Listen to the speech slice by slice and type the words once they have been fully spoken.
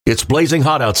It's blazing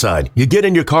hot outside. You get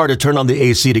in your car to turn on the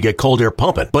AC to get cold air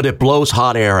pumping, but it blows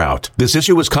hot air out. This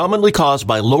issue is commonly caused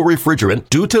by low refrigerant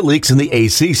due to leaks in the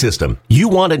AC system. You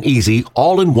want an easy,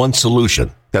 all-in-one solution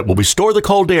that will restore the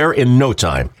cold air in no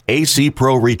time. AC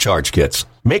Pro Recharge Kits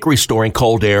make restoring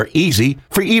cold air easy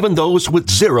for even those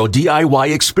with zero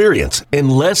DIY experience in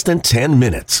less than 10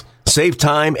 minutes. Save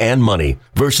time and money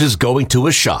versus going to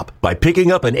a shop by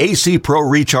picking up an AC Pro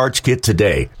Recharge Kit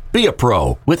today. Be a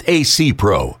pro with AC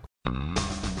Pro. There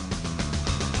goes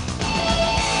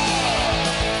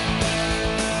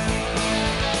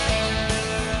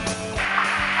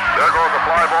a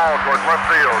fly ball towards left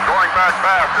field. Going back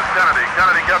fast is Kennedy.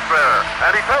 Kennedy gets there,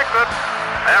 and he takes it.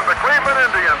 And the Cleveland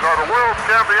Indians are the world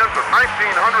champions of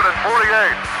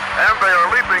 1948. And they are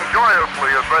leaping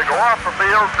joyously as they go off the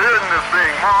field. Din is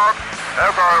being mobbed,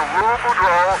 as are Rube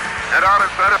Boudreau, and out in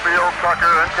center field, Tucker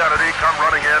and Kennedy come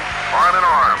running in, arm in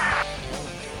arm.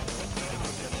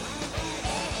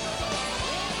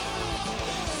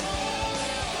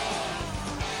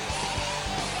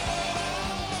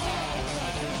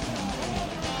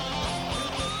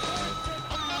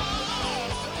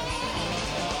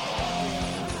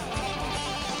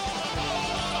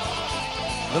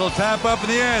 Little tap up in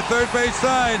the air, third base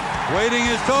side. Waiting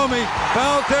is Thome.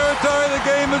 Foul territory, the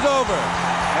game is over.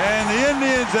 And the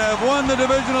Indians have won the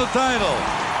divisional title.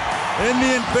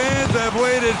 Indian fans have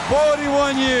waited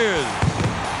 41 years.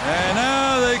 And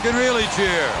now they can really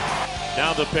cheer.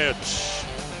 Now the pitch.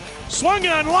 Swung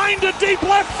on, line to deep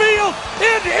left field.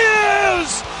 It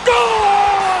is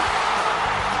gone!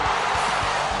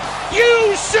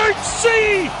 You should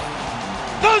see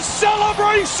the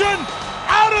celebration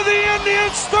out of the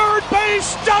Indians' third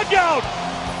base dugout.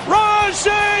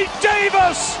 Rajai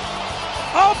Davis,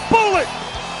 a bullet,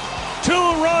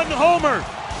 two-run homer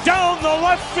down the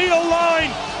left field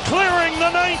line, clearing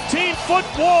the 19-foot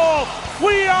wall.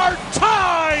 We are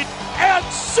tied at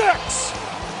 6.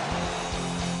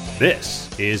 This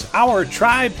is Our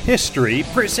Tribe History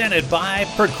presented by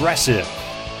Progressive.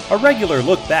 A regular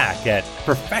look back at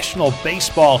professional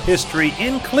baseball history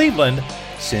in Cleveland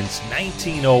since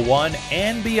 1901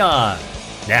 and beyond.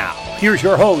 Now, here's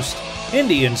your host,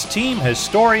 Indians team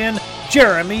historian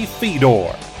Jeremy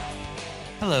Fedor.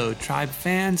 Hello, Tribe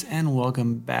fans, and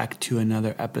welcome back to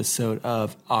another episode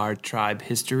of Our Tribe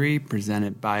History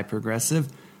presented by Progressive.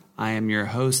 I am your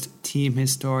host, team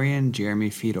historian Jeremy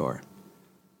Fedor.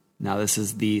 Now, this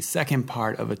is the second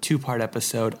part of a two-part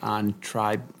episode on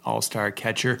Tribe All-Star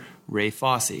catcher Ray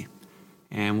Fosse.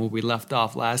 And where we left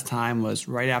off last time was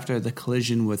right after the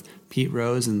collision with Pete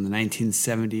Rose in the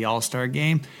 1970 All-Star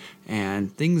Game.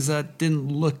 And things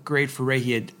didn't look great for Ray.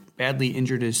 He had badly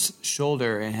injured his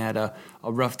shoulder and had a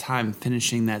rough time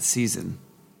finishing that season.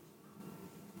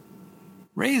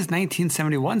 Ray's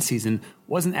 1971 season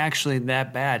wasn't actually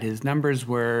that bad. His numbers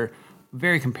were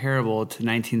very comparable to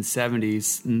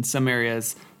 1970s. In some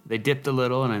areas, they dipped a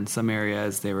little, and in some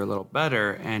areas they were a little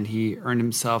better, and he earned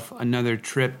himself another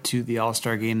trip to the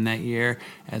All-Star Game that year,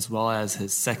 as well as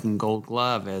his second Gold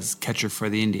Glove as catcher for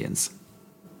the Indians.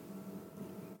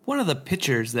 One of the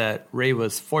pitchers that Ray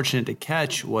was fortunate to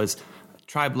catch was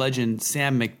Tribe legend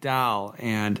Sam McDowell,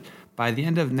 and by the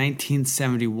end of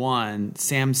 1971,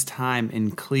 Sam's time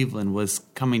in Cleveland was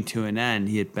coming to an end.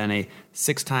 He had been a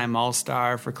 6-time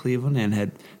All-Star for Cleveland and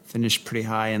had finished pretty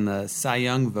high in the Cy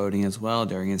Young voting as well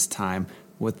during his time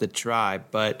with the Tribe.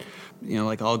 But,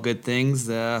 like all good things,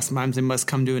 sometimes they must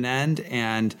come to an end,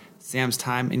 and Sam's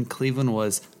time in Cleveland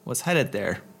was headed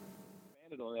there.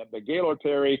 But Gaylord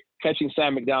Perry catching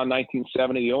Sam McDowell in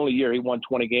 1970, the only year he won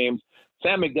 20 games.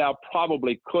 Sam McDowell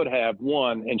probably could have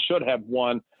won and should have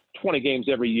won 20 games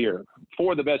every year.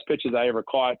 4 of the best pitches I ever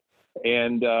caught,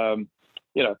 and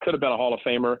could have been a Hall of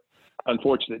Famer.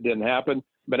 Unfortunately, it didn't happen.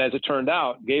 But as it turned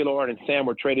out, Gaylord and Sam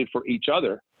were traded for each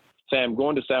other. Sam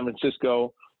going to San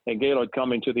Francisco and Gaylord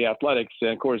coming to the Athletics.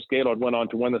 And, of course, Gaylord went on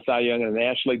to win the Cy Young in the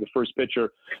National League, the first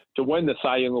pitcher to win the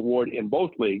Cy Young Award in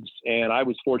both leagues. And I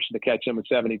was fortunate to catch him in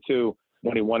 72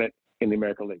 when he won it in the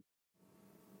American League.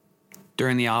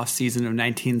 During the offseason of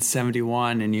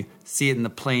 1971, and you see it in the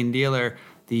Plain Dealer,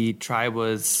 the Tribe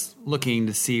was looking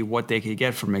to see what they could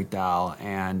get from McDowell,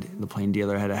 and the Plain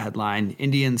Dealer had a headline,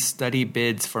 Indians study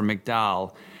bids for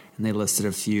McDowell, and they listed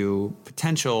a few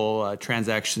potential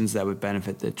transactions that would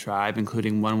benefit the Tribe,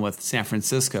 including one with San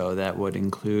Francisco that would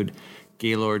include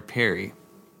Gaylord Perry.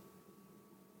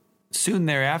 Soon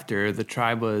thereafter, the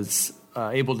Tribe was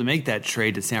able to make that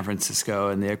trade to San Francisco,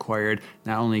 and they acquired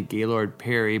not only Gaylord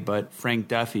Perry, but Frank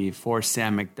Duffy for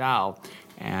Sam McDowell.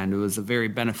 And it was a very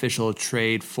beneficial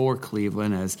trade for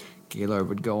Cleveland, as Gaylord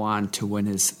would go on to win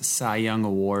his Cy Young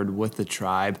Award with the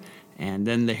Tribe. And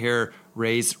then the hair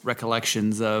Ray's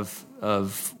recollections of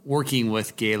working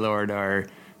with Gaylord are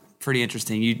pretty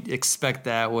interesting. You'd expect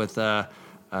that with a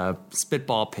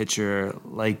spitball pitcher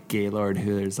like Gaylord,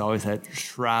 who there's always that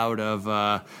shroud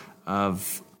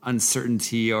of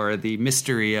uncertainty or the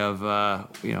mystery of,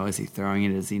 is he throwing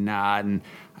it, is he not? And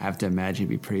I have to imagine it'd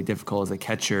be pretty difficult as a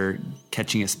catcher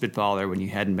catching a spitballer when you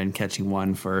hadn't been catching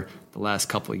one for the last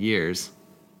couple of years.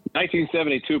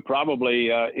 1972,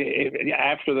 probably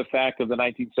after the fact of the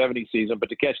 1970 season, but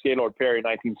to catch Gaylord Perry in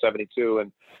 1972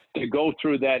 and to go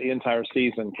through that entire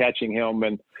season, catching him.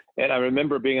 And I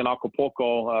remember being in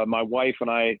Acapulco, my wife and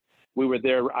I, we were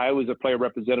there. I was a player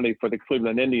representative for the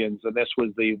Cleveland Indians, and this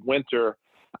was the winter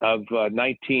of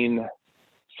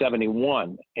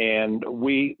 1971. And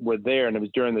we were there, and it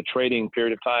was during the trading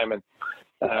period of time. And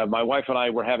my wife and I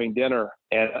were having dinner,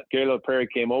 and Gaylord Perry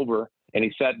came over. And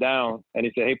he sat down and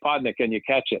he said, "Hey, Podnik, can you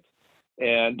catch it?"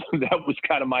 And that was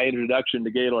kind of my introduction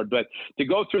to Gaylord. But to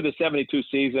go through the 72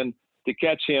 season, to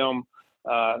catch him,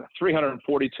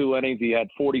 342 innings, he had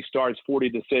 40 starts, 40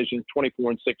 decisions,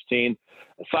 24-16,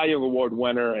 a Cy Young Award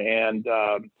winner. And,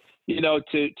 to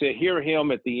hear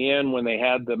him at the end when they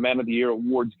had the Man of the Year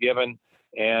awards given,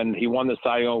 and he won the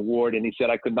Cy Young Award, and he said,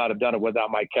 "I could not have done it without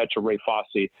my catcher, Ray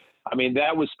Fosse." I mean,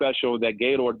 that was special that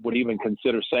Gaylord would even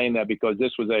consider saying that, because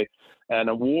this was an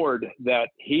award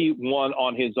that he won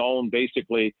on his own,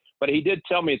 basically. But he did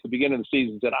tell me at the beginning of the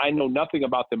season that I know nothing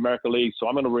about the American League, so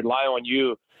I'm going to rely on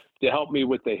you to help me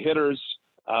with the hitters,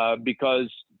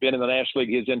 because been in the National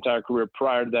League his entire career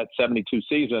prior to that 72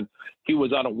 season, he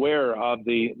was unaware of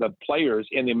the players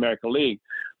in the American League.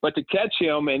 But to catch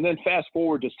him, and then fast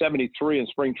forward to 73 in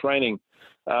spring training,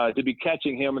 to be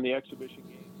catching him in the exhibition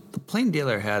game. The Plain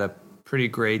Dealer had a pretty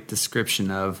great description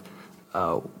of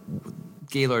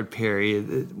Gaylord Perry.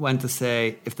 It went to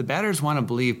say, if the batters want to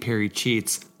believe Perry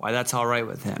cheats, why, that's all right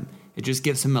with him. It just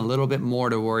gives him a little bit more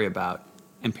to worry about.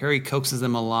 And Perry coaxes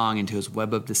them along into his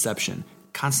web of deception,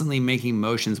 constantly making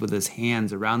motions with his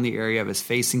hands around the area of his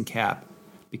face and cap.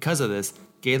 Because of this,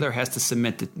 Gaylord has to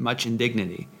submit to much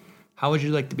indignity. How would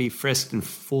you like to be frisked in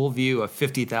full view of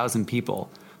 50,000 people?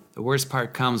 The worst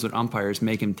part comes when umpires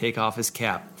make him take off his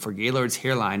cap, for Gaylord's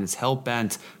hairline is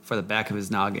hell-bent for the back of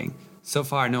his noggin. So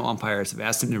far, no umpires have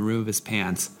asked him to remove his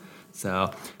pants.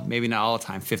 So maybe not all the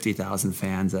time 50,000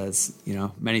 fans, as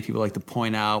many people like to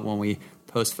point out when we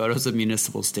post photos of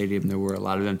Municipal Stadium, there were a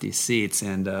lot of empty seats.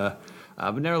 And but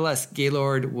nevertheless,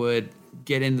 Gaylord would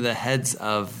get into the heads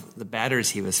of the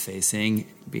batters he was facing,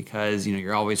 because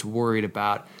you're always worried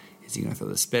about, is he going to throw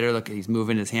the spitter? Look, he's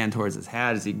moving his hand towards his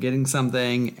hat. Is he getting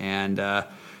something? And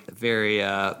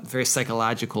very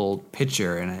psychological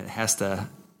pitcher, and it has to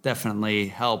definitely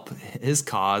help his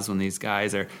cause when these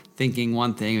guys are thinking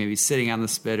one thing, maybe sitting on the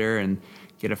spitter and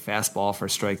get a fastball for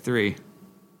strike three.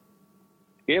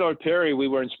 Gaylord Perry, we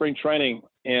were in spring training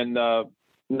in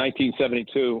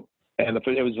 1972, and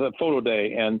it was a photo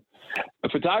day, and the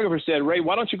photographer said, "Ray,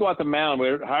 why don't you go out the mound?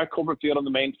 We're at High-Cobra Field on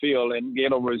the main field," and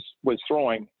Gaylord was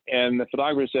throwing. And the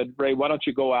photographer said, "Ray, why don't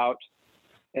you go out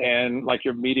and like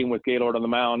you're meeting with Gaylord on the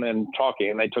mound and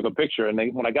talking?" And they took a picture. And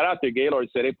when I got out there, Gaylord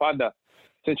said, "Hey, Padna,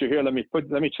 since you're here, let me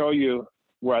show you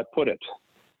where I put it."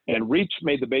 And Reach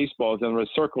made the baseballs, and there was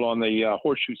a circle on the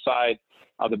horseshoe side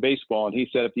of the baseball. And he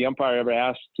said, if the umpire ever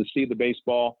asks to see the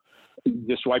baseball,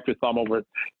 just wipe your thumb over it.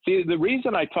 See, the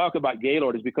reason I talk about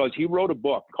Gaylord is because he wrote a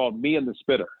book called Me and the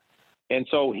Spitter. And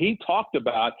so he talked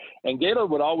about, and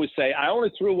Gaylord would always say, I only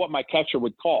threw what my catcher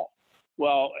would call.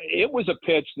 Well, it was a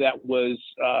pitch that was,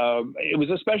 it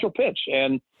was a special pitch.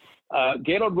 And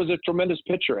Gaylord was a tremendous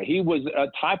pitcher. He was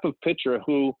a type of pitcher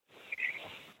who,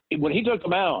 when he took the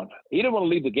mound, he didn't want to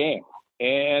leave the game.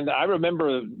 And I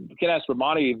remember Ken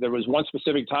Aspromonte, there was one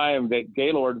specific time that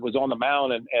Gaylord was on the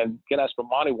mound, and Ken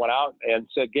Aspromonte went out and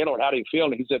said, "Gaylord, how do you feel?"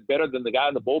 And he said, "Better than the guy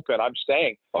in the bullpen. I'm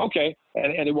staying." Okay.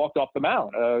 And he walked off the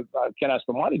mound. Ken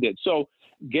Aspromonte did. So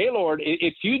Gaylord,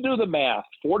 if you do the math,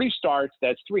 40 starts,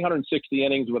 that's 360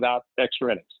 innings without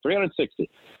extra innings, 360.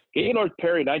 Gaylord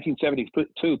Perry,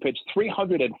 1972, pitched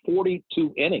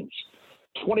 342 innings,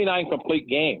 29 complete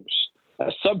games.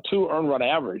 A sub-2 earned run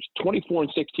average,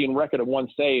 24-16 record of one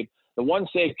save. The one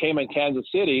save came in Kansas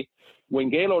City when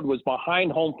Gaylord was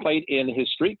behind home plate in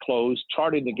his street clothes,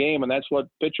 charting the game, and that's what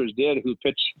pitchers did who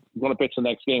want to pitch the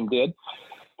next game did.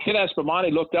 Ken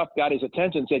Aspromonte looked up, got his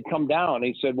attention, said, "Come down."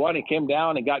 He said, "What?" He came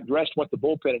down and got dressed, went to the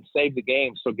bullpen, and saved the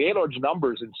game. So Gaylord's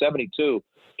numbers in 72,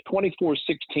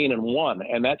 24-16-1,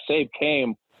 and that save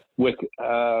came with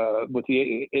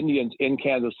the Indians in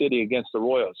Kansas City against the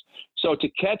Royals. So to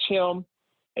catch him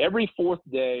every fourth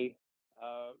day.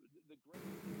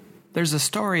 There's a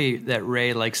story that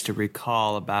Ray likes to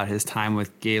recall about his time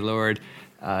with Gaylord.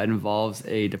 It involves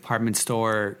a department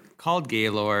store called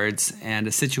Gaylord's and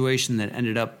a situation that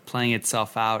ended up playing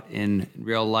itself out in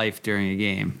real life during a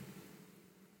game.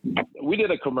 We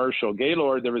did a commercial.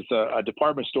 Gaylord, there was a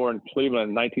department store in Cleveland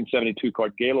in 1972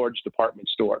 called Gaylord's Department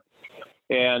Store.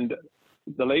 And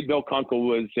the late Bill Kunkel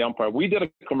was the umpire. We did a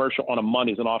commercial on a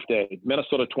Monday, an off day.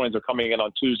 Minnesota Twins are coming in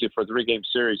on Tuesday for a 3-game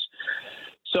series.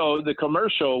 So the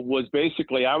commercial was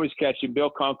basically I was catching Bill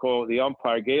Kunkel, the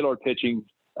umpire, Gaylord pitching,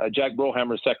 Jack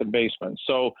Brohammer, second baseman.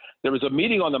 So there was a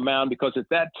meeting on the mound because at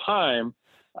that time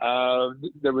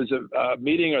there was a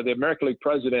meeting, or the American League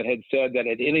president had said that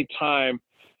at any time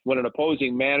when an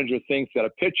opposing manager thinks that a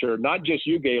pitcher, not just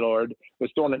you, Gaylord, was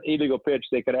throwing an illegal pitch,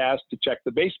 they could ask to check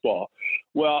the baseball.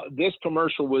 Well, this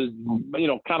commercial was,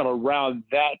 kind of around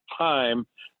that time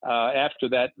after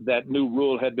that new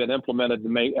rule had been implemented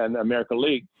in the American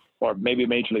League, or maybe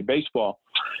Major League Baseball.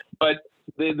 But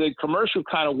the commercial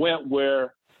kind of went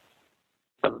where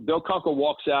Bill Kunkel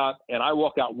walks out and I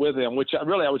walk out with him, which I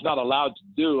was not allowed to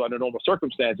do under normal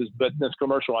circumstances, but in this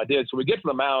commercial I did. So we get to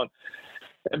the mound,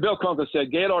 and Bill Kunkel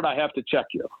said, "Gaylord, I have to check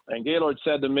you." And Gaylord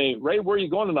said to me, "Ray, where are you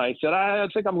going tonight?" I said, "I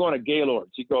think I'm going to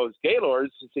Gaylord's." He goes,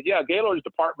 "Gaylord's?" He said, "Yeah, Gaylord's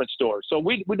department store." So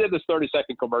we did this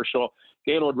 30-second commercial,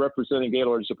 Gaylord representing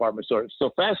Gaylord's department store. So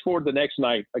fast forward the next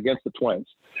night against the Twins.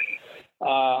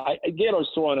 Gaylord's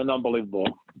throwing an unbelievable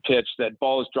pitch. That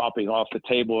ball is dropping off the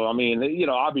table. I mean,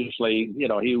 obviously,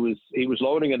 he was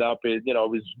loading it up. It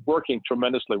was working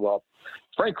tremendously well.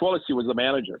 Frank Quilici was the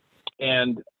manager,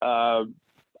 and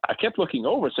I kept looking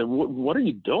over and said, "What are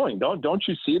you doing? Don't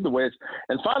you see the way it's?"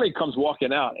 And finally, he comes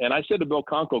walking out, and I said to Bill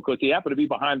Kunkel, because he happened to be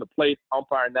behind the plate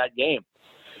umpiring that game,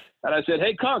 and I said,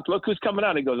 "Hey, Kunk, look who's coming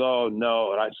out." And he goes, "Oh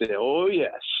no," and I said, "Oh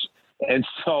yes." And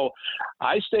so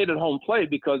I stayed at home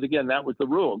plate because, again, that was the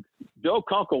rule. Bill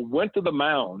Kunkel went to the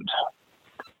mound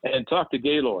and talked to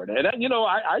Gaylord. And,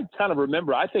 I kind of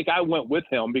remember, I think I went with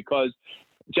him because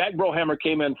Jack Brohammer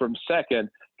came in from second.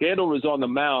 Gaylord was on the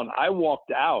mound. I walked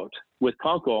out with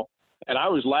Kunkel, and I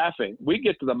was laughing. We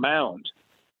get to the mound,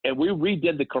 and we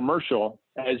redid the commercial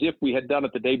as if we had done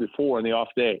it the day before in the off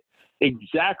day,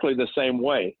 exactly the same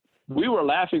way. We were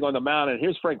laughing on the mound, and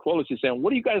here's Frank Quilici saying,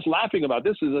 "What are you guys laughing about?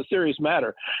 This is a serious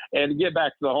matter." And get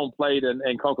back to the home plate, and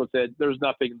Kunkel said, "There's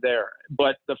nothing there."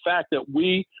 But the fact that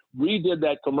we redid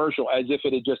that commercial as if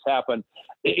it had just happened,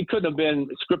 it couldn't have been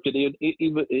scripted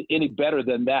any better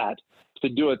than that, to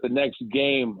do it the next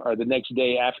game or the next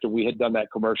day after we had done that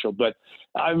commercial. But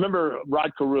I remember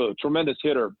Rod Carew, tremendous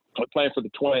hitter, playing for the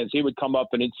Twins. He would come up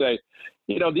and he'd say,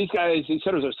 these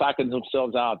hitters are psyching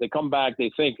themselves out. They come back, they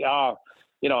think,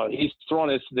 he's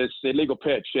throwing this illegal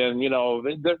pitch, and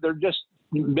they're just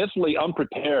mentally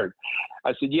unprepared.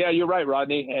 I said, "Yeah, you're right,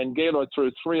 Rodney." And Gaylord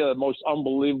threw 3 of the most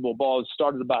unbelievable balls,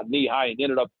 started about knee high and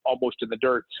ended up almost in the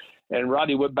dirt. And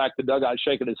Rodney went back to the dugout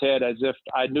shaking his head as if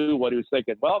I knew what he was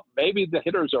thinking. Well, maybe the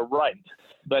hitters are right,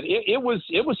 but it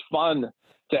was fun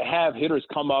to have hitters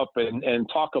come up and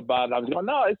talk about it. I was going,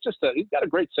 "No, it's just he's got a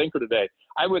great sinker today."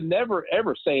 I would never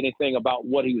ever say anything about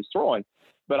what he was throwing.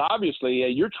 But obviously,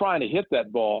 you're trying to hit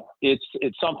that ball. It's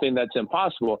something that's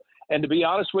impossible. And to be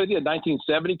honest with you, in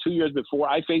 1970, 2 years before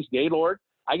I faced Gaylord,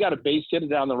 I got a base hit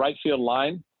down the right field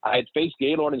line. I had faced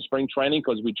Gaylord in spring training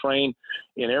because we trained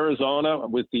in Arizona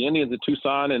with the Indians at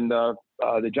Tucson, and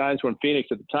the Giants were in Phoenix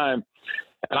at the time.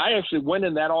 And I actually went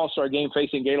in that All-Star game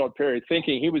facing Gaylord Perry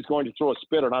thinking he was going to throw a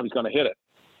spitter and I was going to hit it.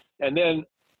 And then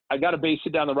I got a base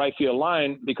hit down the right field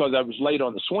line because I was late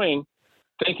on the swing,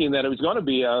 thinking that it was going to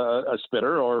be a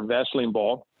spitter or a Vaseline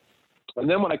ball. And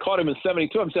then when I caught him in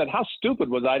 72, I said, how stupid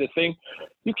was I to think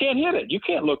you can't hit it? You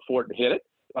can't look for it and hit it.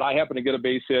 But I happened to get a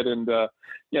base hit, and,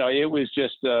 it was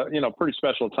just, pretty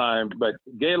special time. But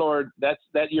Gaylord, that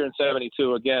year in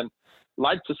 72, again,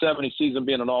 like the 70 season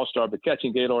being an all-star, but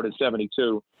catching Gaylord in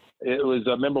 72, it was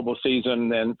a memorable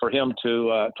season. And for him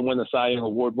to win the Cy Young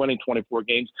Award, winning 24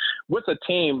 games with a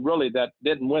team really that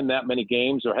didn't win that many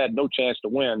games or had no chance to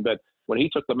win. But when he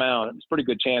took the mound, it was a pretty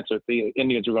good chance that the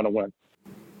Indians were going to win.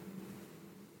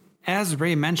 As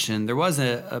Ray mentioned, there was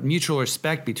a mutual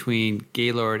respect between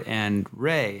Gaylord and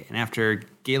Ray. And after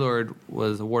Gaylord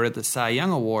was awarded the Cy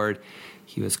Young Award,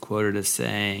 he was quoted as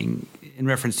saying, in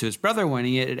reference to his brother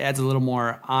winning it, it adds a little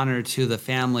more honor to the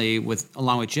family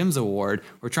along with Jim's award.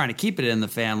 We're trying to keep it in the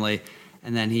family.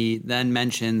 And then he then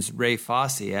mentions Ray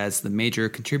Fosse as the major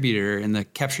contributor in the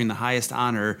capturing the highest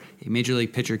honor a major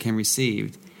league pitcher can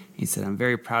receive. He said, "I'm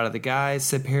very proud of the guys,"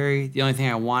 said Perry. "The only thing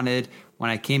I wanted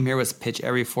when I came here was to pitch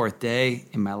every fourth day.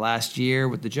 In my last year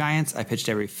with the Giants, I pitched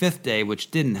every fifth day, which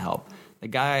didn't help. The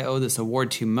guy I owe this award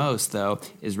to most, though,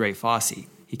 is Ray Fosse.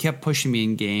 He kept pushing me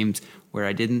in games where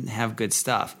I didn't have good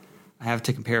stuff. I have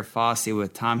to compare Fosse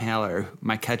with Tom Haller,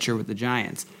 my catcher with the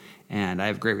Giants, and I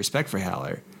have great respect for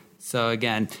Haller. So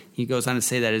again, he goes on to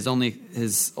say that his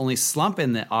only slump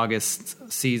in the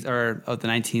August season or of the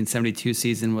 1972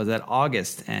 season was at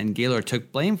August, and Gaylord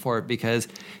took blame for it because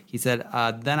he said,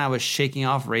 "Then I was shaking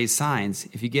off Ray's signs.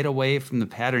 If you get away from the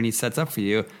pattern he sets up for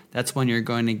you, that's when you're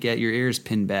going to get your ears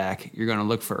pinned back. You're going to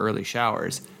look for early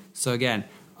showers." So again,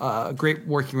 a great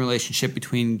working relationship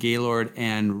between Gaylord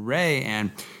and Ray,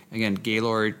 and again,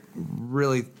 Gaylord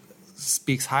really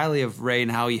speaks highly of Ray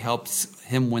and how he helped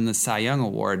him win the Cy Young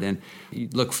Award. And you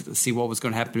look to see what was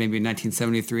going to happen maybe in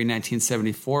 1973,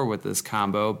 1974 with this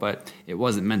combo, but it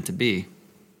wasn't meant to be.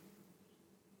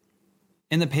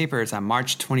 In the papers on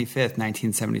March 25th,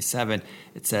 1977,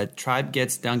 it said, "Tribe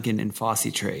gets Duncan and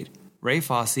Fosse trade." Ray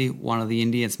Fosse, one of the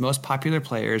Indians' most popular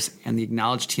players and the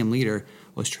acknowledged team leader,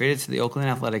 was traded to the Oakland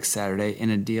Athletics Saturday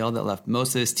in a deal that left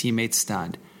most of his teammates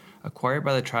stunned. Acquired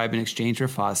by the Tribe in exchange for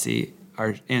Fosse,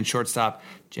 and shortstop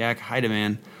Jack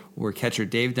Heidemann were catcher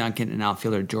Dave Duncan and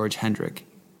outfielder George Hendrick.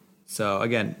 So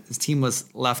again, his team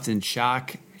was left in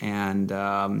shock, and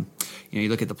you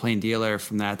look at the plain dealer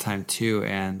from that time too,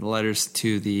 and the letters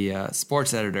to the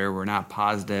sports editor were not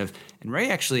positive. And Ray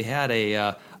actually had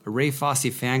a Ray Fosse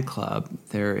fan club.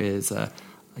 There is a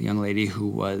young lady who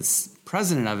was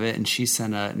president of it, and she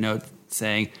sent a note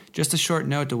saying, "Just a short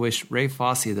note to wish Ray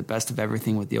Fosse the best of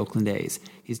everything with the Oakland A's.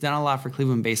 He's done a lot for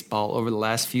Cleveland baseball over the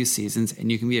last few seasons,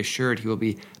 and you can be assured he will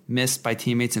be missed by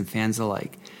teammates and fans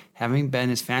alike. Having been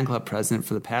his fan club president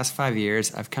for the past 5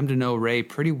 years, I've come to know Ray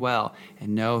pretty well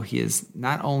and know he is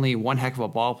not only one heck of a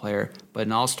ball player, but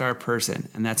an all-star person,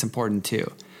 and that's important too.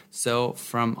 So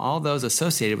from all those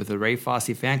associated with the Ray Fosse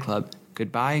fan club,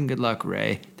 goodbye and good luck,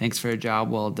 Ray. Thanks for a job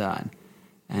well done."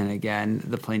 And again,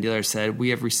 the plain dealer said, "We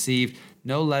have received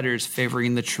no letters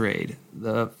favoring the trade.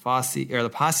 The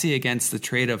posse against the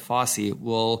trade of Fosse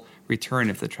will return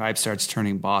if the Tribe starts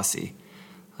turning bossy."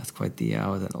 That's quite the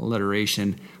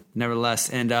alliteration. Nevertheless,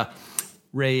 and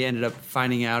Ray ended up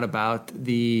finding out about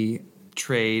the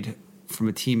trade from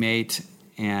a teammate,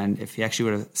 and if he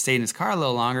actually would have stayed in his car a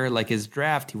little longer, like his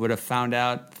draft, he would have found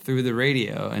out through the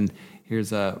radio. And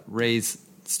here's Ray's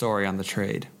story on the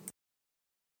trade.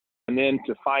 And then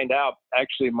to find out,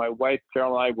 actually, my wife,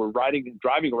 Carol, and I were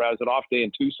driving around. It was an off day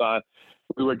in Tucson.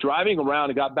 We were driving around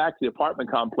and got back to the apartment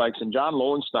complex, and John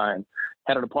Lowenstein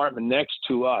had an apartment next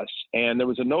to us. And there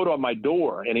was a note on my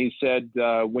door, and he said,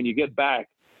 "When you get back,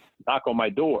 knock on my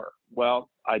door." Well,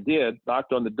 I did,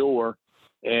 knocked on the door,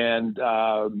 and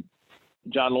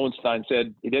John Lowenstein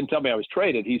said, he didn't tell me I was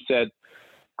traded. He said,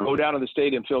 "Go down to the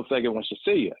stadium. Phil Seguin wants to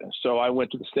see you." So I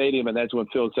went to the stadium, and that's when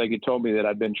Phil Seguin told me that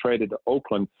I'd been traded to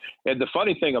Oakland. And the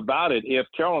funny thing about it, if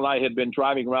Carol and I had been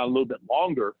driving around a little bit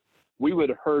longer, we would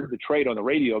have heard the trade on the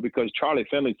radio, because Charlie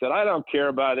Finley said, "I don't care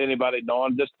about anybody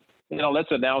knowing, just,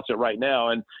 let's announce it right now."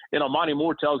 And, Monty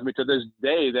Moore tells me to this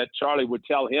day that Charlie would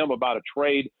tell him about a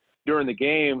trade during the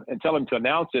game and tell him to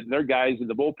announce it. And their guys in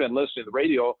the bullpen listening to the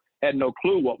radio had no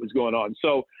clue what was going on.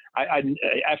 So I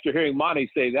after hearing Monty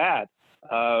say that,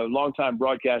 longtime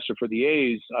broadcaster for the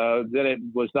A's, then it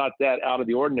was not that out of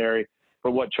the ordinary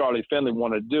for what Charlie Finley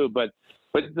wanted to do. But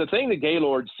the thing that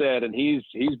Gaylord said, and he's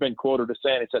been quoted as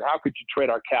saying, he said, "How could you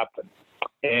trade our captain?"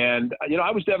 And,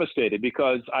 I was devastated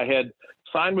because I had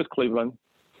signed with Cleveland.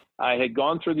 I had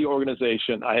gone through the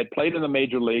organization. I had played in the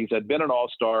major leagues. I'd been an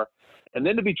all-star. And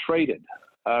then to be traded,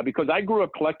 because I grew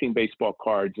up collecting baseball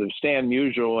cards of Stan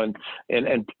Musial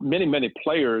and many, many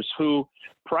players who,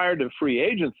 prior to free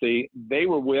agency, they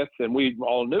were with, and we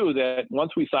all knew that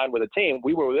once we signed with a team,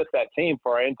 we were with that team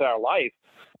for our entire life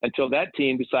until that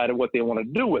team decided what they wanted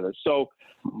to do with us. So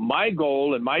my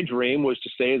goal and my dream was to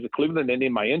stay as a Cleveland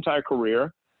Indian my entire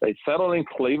career. They settled in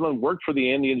Cleveland, worked for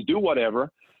the Indians, do whatever.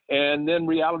 And then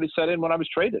reality set in when I was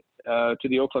traded to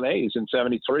the Oakland A's in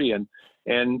 '73. And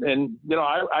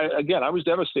I was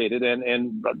devastated.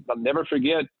 And I'll never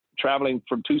forget traveling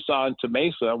from Tucson to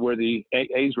Mesa, where the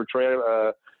A's were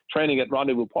training at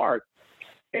Rendezvous Park.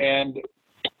 And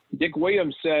Dick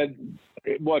Williams said,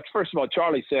 well, first of all,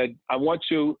 Charlie said, "I want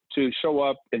you to show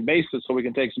up in Mesa so we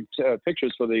can take some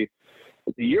pictures for the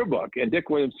yearbook." And Dick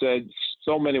Williams said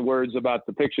so many words about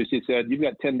the pictures. He said, "You've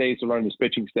got 10 days to learn this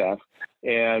pitching staff."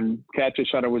 And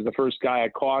Catfish Hunter was the first guy I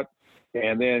caught,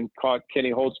 and then caught Kenny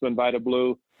Holtzman, Vida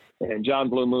Blue, and John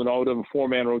Blue Moon Odom,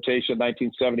 4-man rotation,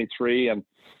 1973. And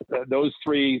those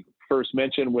three first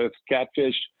mentioned with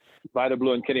Catfish, Vida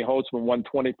Blue, and Kenny Holtzman won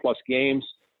 20-plus games.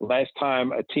 Last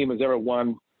time a team has ever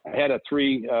won, I had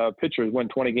three pitchers win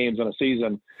 20 games in a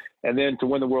season, and then to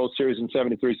win the World Series in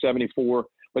 '73, '74.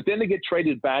 But then to get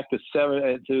traded back to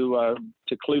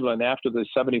Cleveland after the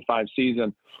 '75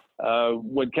 season,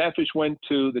 When Catfish went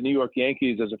to the New York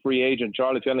Yankees as a free agent,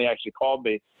 Charlie Finley actually called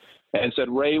me and said,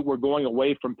 Ray, we're going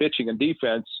away from pitching and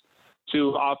defense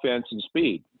to offense and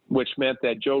speed, which meant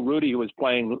that Joe Rudy, who was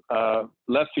playing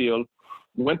left field,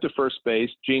 went to first base.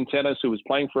 Gene Tennis, who was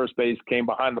playing first base, came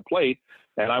behind the plate,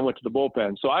 and I went to the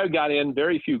bullpen. So I got in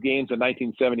very few games in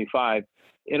 1975,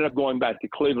 ended up going back to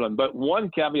Cleveland. But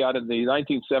one caveat in the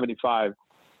 1975,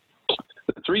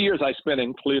 the 3 years I spent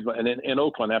in Cleveland and in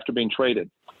Oakland after being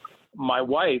traded, my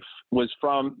wife was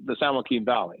from the San Joaquin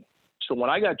Valley. So when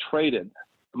I got traded,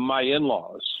 my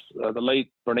in-laws, the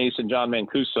late Bernice and John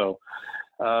Mancuso,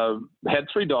 had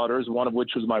 3 daughters, one of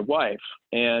which was my wife,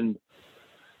 and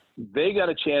they got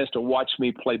a chance to watch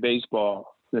me play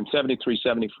baseball in 73,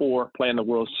 74, playing the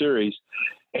World Series.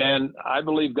 And I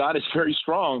believe God is very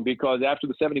strong, because after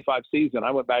the 75 season,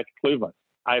 I went back to Cleveland.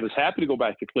 I was happy to go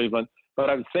back to Cleveland, but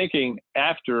I was thinking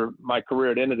after my career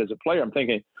had ended as a player, I'm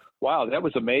thinking, wow, that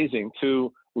was amazing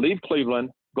to leave Cleveland,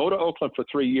 go to Oakland for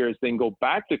 3 years, then go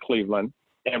back to Cleveland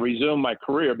and resume my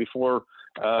career before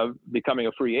becoming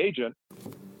a free agent.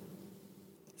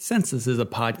 Since this is a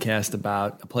podcast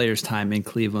about a player's time in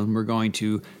Cleveland, we're going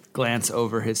to glance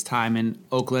over his time in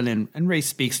Oakland, and Ray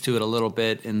speaks to it a little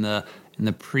bit in the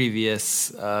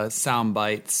previous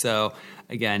soundbite. So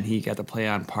again, he got to play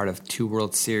on part of 2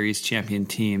 World Series champion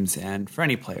teams, and for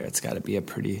any player, it's got to be a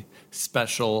pretty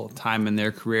special time in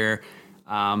their career.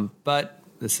 But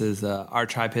this is our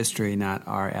tribe history, not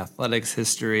our athletics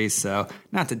history. So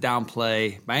not to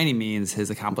downplay by any means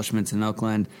his accomplishments in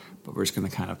Oakland, but we're just going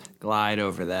to kind of glide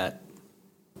over that.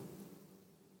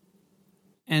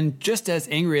 And just as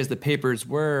angry as the papers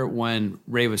were when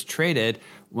Ray was traded,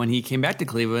 when he came back to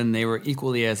Cleveland, they were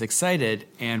equally as excited.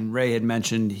 And Ray had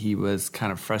mentioned he was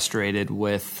kind of frustrated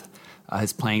with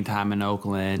his playing time in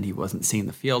Oakland. He wasn't seeing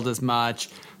the field as much,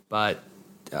 but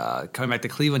coming back to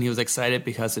Cleveland, he was excited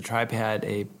because the Tribe had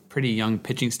a pretty young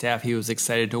pitching staff he was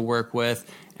excited to work with,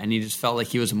 and he just felt like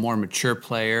he was a more mature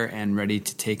player and ready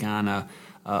to take on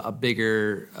a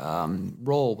bigger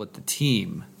role with the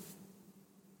team.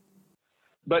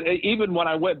 But even when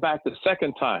I went back the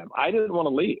second time, I didn't want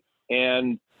to leave.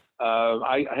 And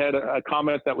I had a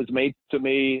comment that was made to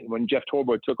me when Jeff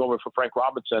Torborg took over for Frank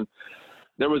Robinson.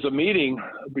 There was a meeting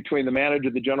between the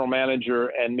manager, the general manager,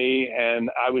 and me,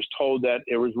 and I was told that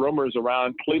there was rumors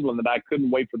around Cleveland that I couldn't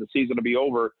wait for the season to be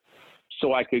over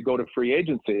so I could go to free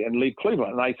agency and leave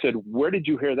Cleveland. And I said, where did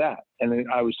you hear that? And then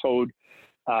I was told,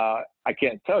 I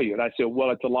can't tell you. And I said,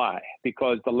 well, it's a lie,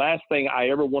 because the last thing I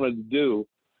ever wanted to do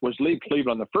was leave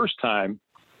Cleveland the first time,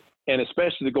 and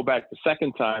especially to go back the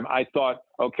second time. I thought,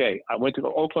 okay, I went to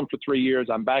Oakland for 3 years.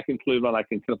 I'm back in Cleveland. I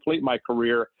can complete my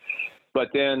career. But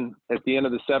then at the end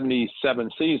of the 77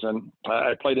 season,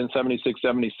 I played in 76,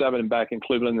 77 and back in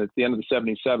Cleveland. At the end of the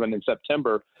 77 in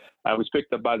September, I was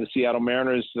picked up by the Seattle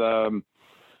Mariners.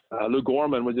 Lou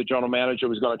Gorman was the general manager,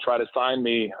 was going to try to sign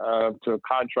me to a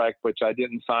contract, which I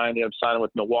didn't sign. I ended up signing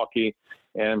with Milwaukee.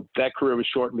 And that career was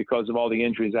shortened because of all the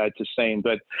injuries I had sustained.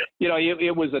 But, you know,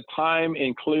 it was a time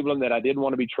in Cleveland that I didn't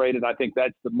want to be traded. I think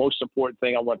that's the most important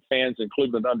thing. I want fans in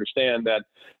Cleveland to understand that,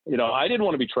 you know, I didn't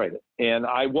want to be traded. And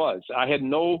I was. I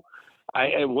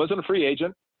wasn't a free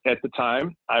agent at the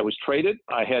time. I was traded.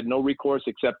 I had no recourse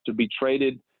except to be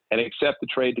traded and accept the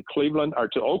trade to Cleveland, or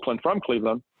to Oakland from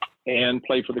Cleveland, and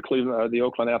play for the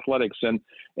Oakland Athletics. And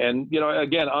you know,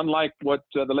 again, unlike what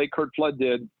the late Curt Flood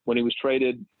did when he was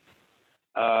traded,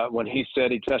 when he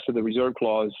said he tested the reserve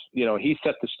clause, you know, he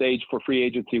set the stage for free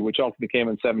agency, which ultimately came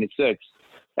in 76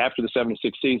 after the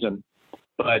 76 season.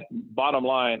 But bottom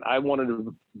line, I wanted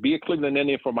to be a Cleveland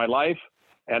Indian for my life.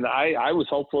 And I was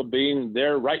hopeful of being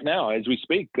there right now as we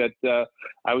speak, that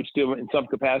I would still in some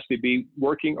capacity be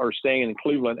working or staying in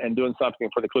Cleveland and doing something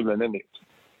for the Cleveland Indians.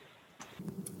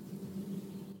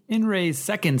 In Ray's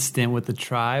second stint with the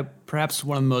Tribe, perhaps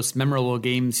one of the most memorable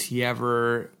games he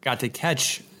ever got to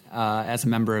catch as a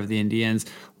member of the Indians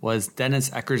was Dennis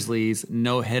Eckersley's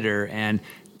no-hitter. And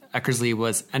Eckersley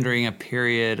was entering a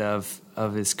period of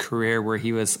his career where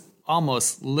he was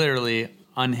almost literally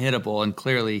unhittable, and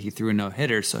clearly he threw a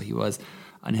no-hitter, so he was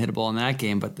unhittable in that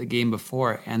game. But the game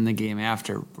before and the game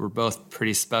after were both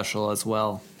pretty special as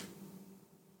well.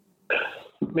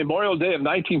 Memorial Day of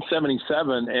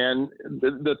 1977, and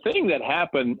the thing that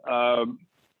happened,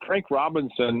 Frank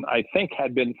Robinson, I think,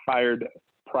 had been fired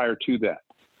prior to that.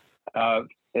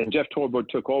 And Jeff Torborg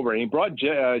took over, and he brought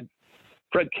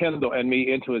Fred Kendall and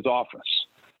me into his office.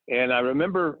 And I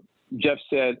remember Jeff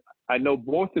said, I know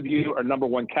both of you are number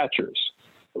one catchers,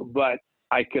 but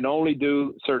I can only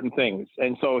do certain things.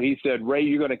 And so he said, Ray,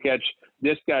 you're going to catch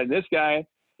this guy and this guy,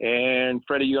 and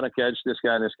Freddie, you're going to catch this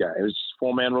guy and this guy. It was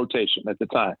 4-man rotation at the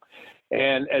time.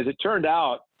 And as it turned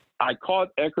out, I caught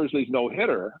Eckersley's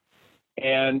no-hitter.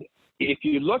 And if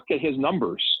you look at his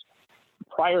numbers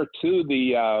prior to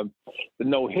the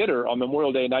no-hitter on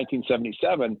Memorial Day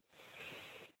 1977,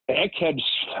 Eck had,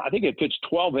 I think, he pitched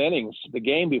 12 innings the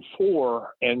game before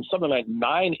and something like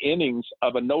 9 innings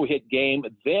of a no-hit game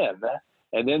then,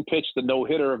 and then pitched the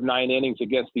no-hitter of 9 innings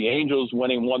against the Angels,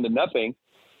 winning 1-0.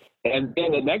 And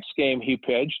then the next game he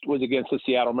pitched was against the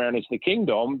Seattle Mariners in the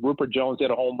Kingdom. Rupert Jones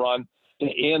hit a home run to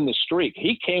end the streak.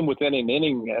 He came within an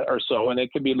inning or so, and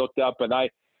it can be looked up, and I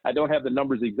don't have the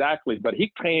numbers exactly, but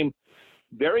he came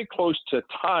very close to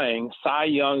tying Cy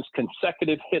Young's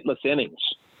consecutive hitless innings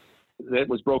that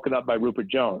was broken up by Rupert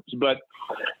Jones. But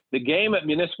the game at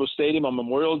Municipal Stadium on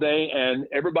Memorial Day, and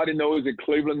everybody knows in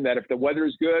Cleveland that if the weather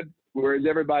is good, where is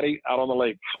everybody? Out on the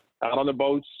lake, out on the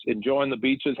boats, enjoying the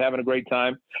beaches, having a great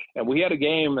time. And we had a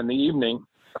game in the evening,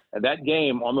 and that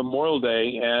game on Memorial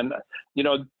Day, and, you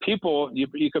know, people,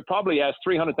 you could probably ask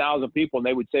 300,000 people, and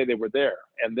they would say they were there,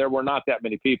 and there were not that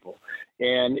many people.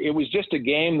 And it was just a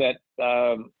game that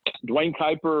Dwayne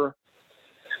Kuiper,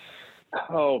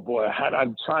 oh boy,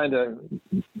 I'm trying to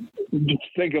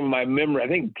think of my memory. I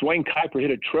think Dwayne Kuiper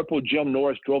hit a triple. Jim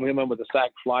Norris drove him in with a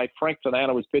sac fly. Frank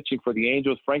Tanana was pitching for the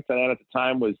Angels. Frank Tanana at the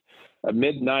time was a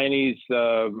mid-90s,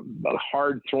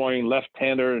 hard-throwing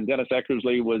left-hander, and Dennis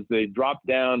Eckersley was the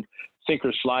drop-down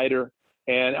sinker slider.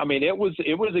 And I mean, it was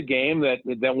a game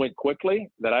that went quickly,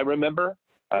 that I remember.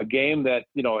 A game that,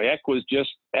 you know, Eck was just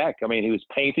Eck. I mean, he was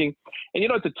painting. And, you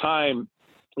know, at the time,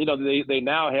 you know, they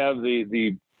now have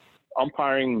the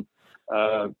umpiring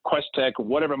Quest Tech,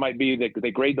 whatever it might be,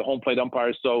 they grade the home plate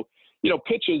umpires. So, you know,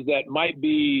 pitches that might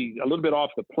be a little bit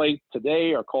off the plate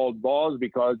today are called balls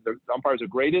because the umpires are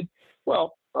graded.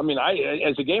 Well, I mean,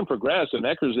 as the game progressed and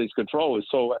Eckersley's control was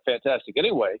so fantastic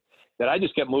anyway, that I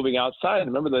just kept moving outside. I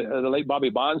remember the late Bobby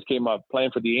Bonds came up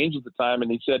playing for the Angels at the time,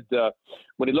 and he said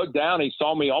when he looked down, he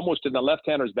saw me almost in the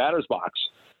left-hander's batter's box,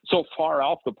 so far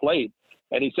off the plate.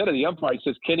 And he said to the umpire, he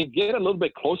says, can he get a little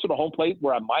bit closer to home plate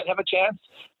where I might have a chance?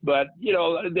 But, you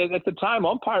know, at the time,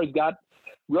 umpires got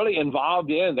really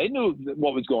involved in. They knew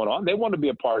what was going on. They wanted to be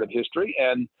a part of history.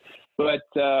 But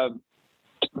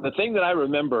the thing that I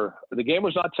remember, the game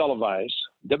was not televised.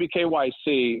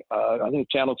 WKYC, I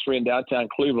think Channel 3 in downtown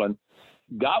Cleveland,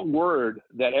 got word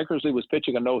that Eckersley was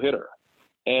pitching a no-hitter.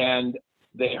 And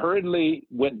they hurriedly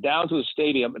went down to the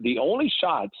stadium. The only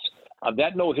shots of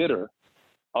that no-hitter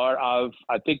are of,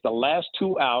 I think, the last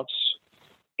 2 outs,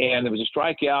 and there was a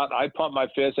strikeout. I pumped my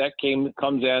fist. That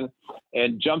comes in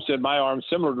and jumps in my arm,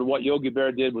 similar to what Yogi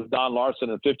Berra did with Don Larson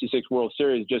in the 56 World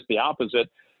Series, just the opposite.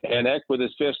 And Eck with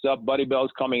his fist up, Buddy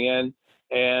Bell's coming in,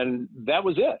 and that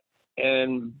was it.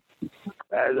 And,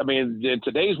 I mean, in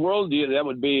today's world, that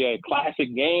would be a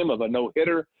classic game of a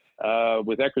no-hitter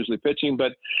with Eckersley pitching.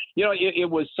 But, you know, it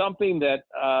was something that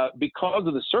because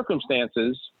of the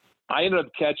circumstances, I ended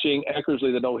up catching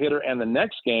Eckersley the no-hitter and the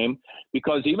next game,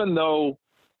 because even though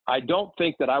I don't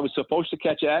think that I was supposed to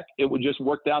catch Eck, it would just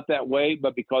worked out that way.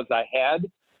 But because I had,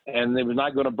 and it was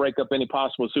not going to break up any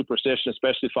possible superstition,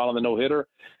 especially following the no-hitter.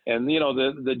 And, you know,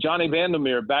 the Johnny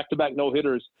Vandermeer back-to-back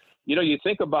no-hitters, you know, you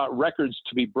think about records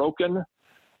to be broken.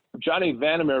 Johnny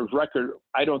Vandermeer's record,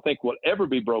 I don't think will ever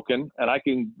be broken. And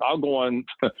I'll go on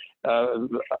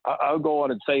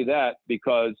and say that,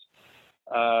 because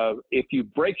if you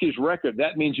break his record,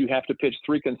 that means you have to pitch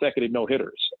 3 consecutive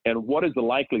no-hitters. And what is the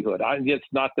likelihood? It's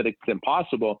not that it's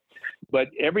impossible, but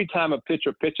every time a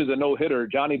pitcher pitches a no-hitter,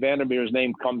 Johnny Vandermeer's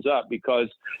name comes up because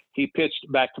he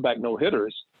pitched back-to-back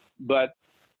no-hitters, but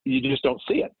you just don't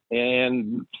see it.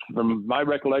 And from my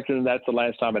recollection, that's the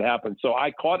last time it happened. So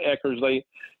I caught Eckersley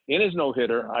in his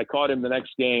no-hitter. I caught him the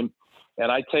next game,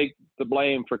 and I take the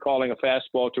blame for calling a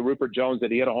fastball to Rupert Jones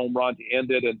that he hit a home run to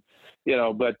end it. And, you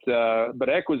know, but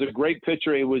Eck was a great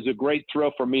pitcher. It was a great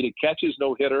thrill for me to catch his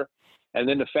no-hitter, and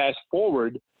then to fast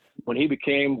forward when he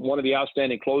became one of the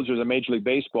outstanding closers in Major League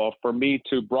Baseball, for me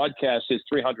to broadcast his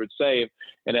 300 save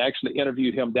and actually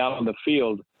interview him down on the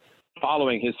field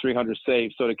following his 300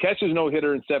 save. So to catch his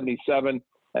no-hitter in 77,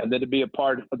 and then to be a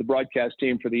part of the broadcast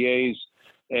team for the A's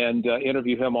and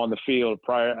interview him on the field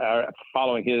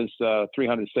following his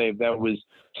 300 save, that was,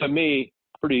 to me,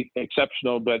 pretty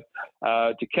exceptional. But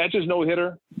to catch his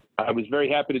no-hitter, I was very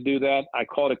happy to do that. I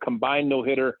called a combined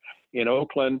no-hitter in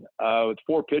Oakland with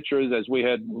 4 pitchers as we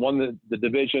had won the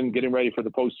division, getting ready for the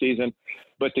postseason.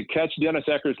 But to catch Dennis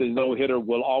Eckersley's no-hitter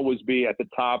will always be at the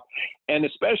top, and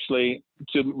especially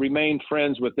to remain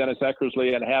friends with Dennis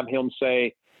Eckersley and have him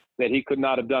say that he could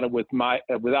not have done it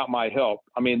without my help.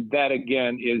 I mean, that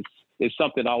again is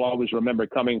something I'll always remember,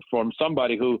 coming from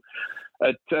somebody who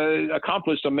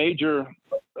accomplished a major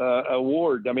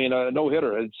award. I mean, a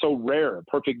no-hitter. It's so rare.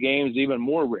 Perfect games even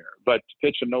more rare. But to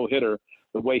pitch a no-hitter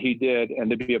the way he did and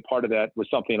to be a part of that was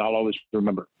something I'll always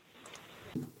remember.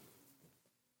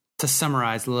 To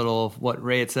summarize a little of what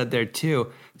Ray had said there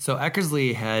too, so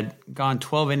Eckersley had gone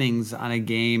 12 innings on a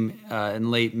game in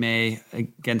late May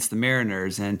against the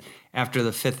Mariners, and after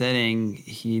the fifth inning,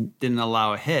 he didn't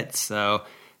allow a hit, so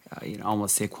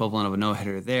almost the equivalent of a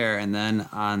no-hitter there. And then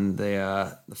on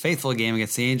the faithful game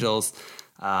against the Angels,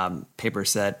 paper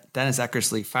said, Dennis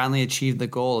Eckersley finally achieved the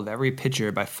goal of every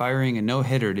pitcher by firing a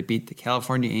no-hitter to beat the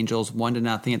California Angels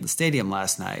 1-0 at the stadium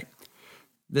last night.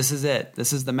 This is it.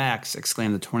 This is the max,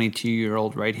 exclaimed the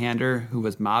 22-year-old right-hander who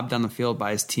was mobbed on the field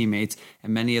by his teammates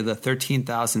and many of the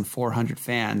 13,400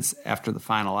 fans after the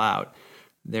final out.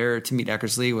 There to meet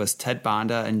Eckersley was Ted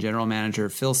Bonda and general manager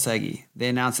Phil Segui. They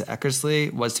announced that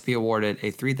Eckersley was to be awarded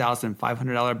a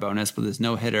 $3,500 bonus with his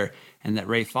no-hitter and that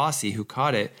Ray Fosse, who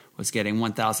caught it, was getting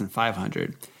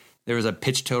 $1,500. There was a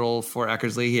pitch total for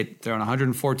Eckersley. He had thrown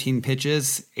 114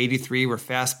 pitches, 83 were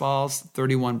fastballs,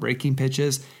 31 breaking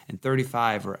pitches, and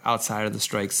 35 were outside of the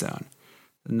strike zone.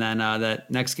 And then that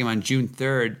next game on June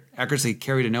 3rd, Eckersley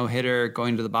carried a no-hitter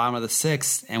going to the bottom of the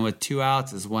sixth, and with 2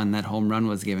 outs is when that home run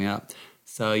was giving up.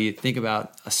 So you think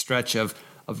about a stretch of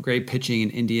great pitching in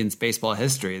Indians baseball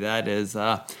history. That is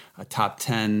a top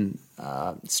 10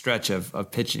 stretch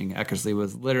of pitching. Eckersley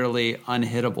was literally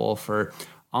unhittable for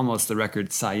almost the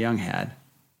record Cy Young had.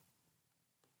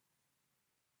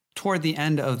 Toward the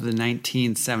end of the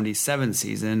 1977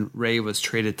 season, Ray was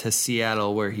traded to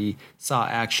Seattle, where he saw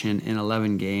action in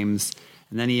 11 games,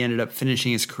 and then he ended up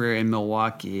finishing his career in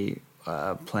Milwaukee,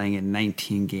 playing in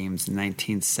 19 games in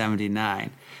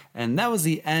 1979. And that was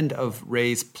the end of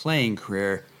Ray's playing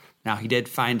career. Now, he did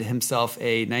find himself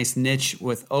a nice niche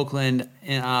with Oakland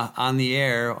on the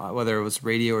air, whether it was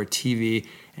radio or TV,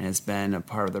 and has been a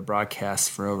part of the broadcast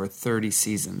for over 30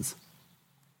 seasons.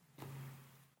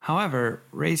 However,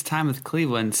 Ray's time with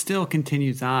Cleveland still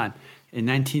continues on. In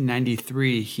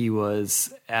 1993, he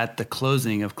was at the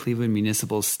closing of Cleveland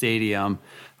Municipal Stadium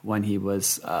when he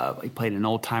played an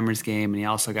old-timers game, and he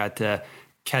also got to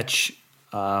catch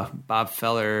Bob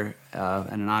Feller in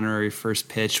an honorary first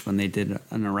pitch when they did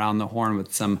an Around the Horn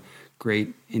with some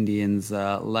great Indians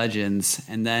legends.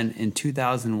 And then in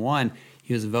 2001,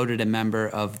 he was voted a member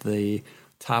of the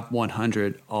top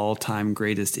 100 all-time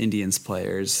greatest Indians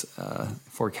players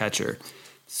for catcher.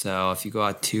 So if you go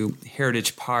out to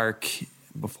Heritage Park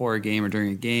before a game or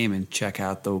during a game and check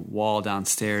out the wall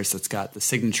downstairs that's got the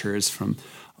signatures from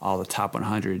all the top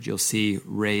 100, you'll see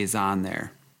Ray's on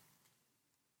there.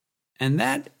 And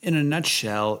that, in a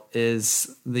nutshell,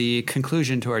 is the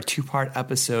conclusion to our 2-part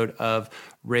episode of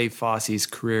Ray Fosse's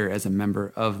career as a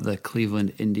member of the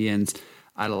Cleveland Indians.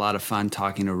 I had a lot of fun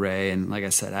talking to Ray, and like I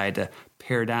said, I had to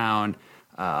pare down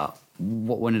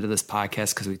what went into this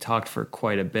podcast because we talked for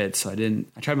quite a bit. So I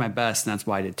tried my best, and that's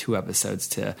why I did 2 episodes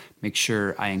to make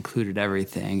sure I included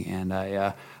everything. And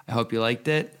I hope you liked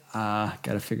it. Got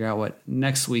to figure out what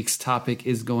next week's topic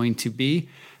is going to be.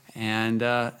 And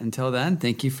until then,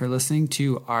 thank you for listening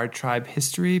to Our Tribe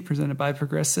History presented by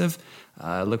Progressive.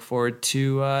 Look forward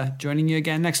to joining you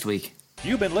again next week.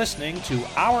 You've been listening to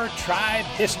Our Tribe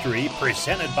History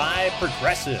presented by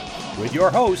Progressive with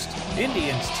your host,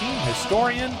 Indians team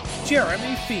historian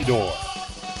Jeremy Fedor.